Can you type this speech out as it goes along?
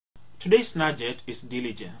Today's najet is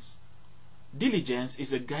diligence. Diligence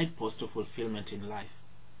is a guidepost to fulfillment in life.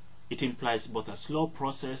 It implies both a slow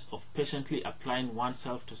process of patiently applying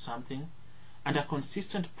oneself to something and a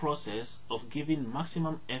consistent process of giving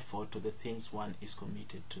maximum effort to the things one is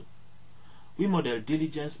committed to. We model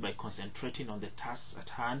diligence by concentrating on the tasks at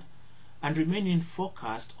hand and remaining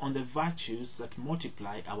focused on the virtues that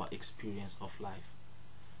multiply our experience of life.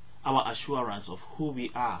 Our assurance of who we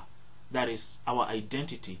are, that is, our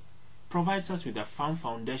identity, provides us with a firm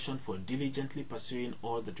foundation for diligently pursuing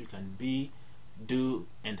all that we can be, do,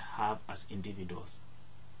 and have as individuals.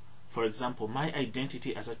 For example, my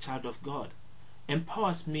identity as a child of God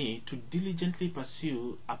empowers me to diligently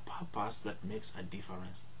pursue a purpose that makes a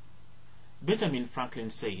difference. Benjamin Franklin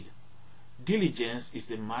said, "Diligence is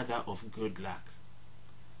the mother of good luck."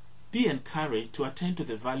 Be encouraged to attend to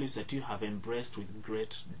the values that you have embraced with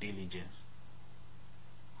great diligence.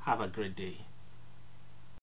 Have a great day.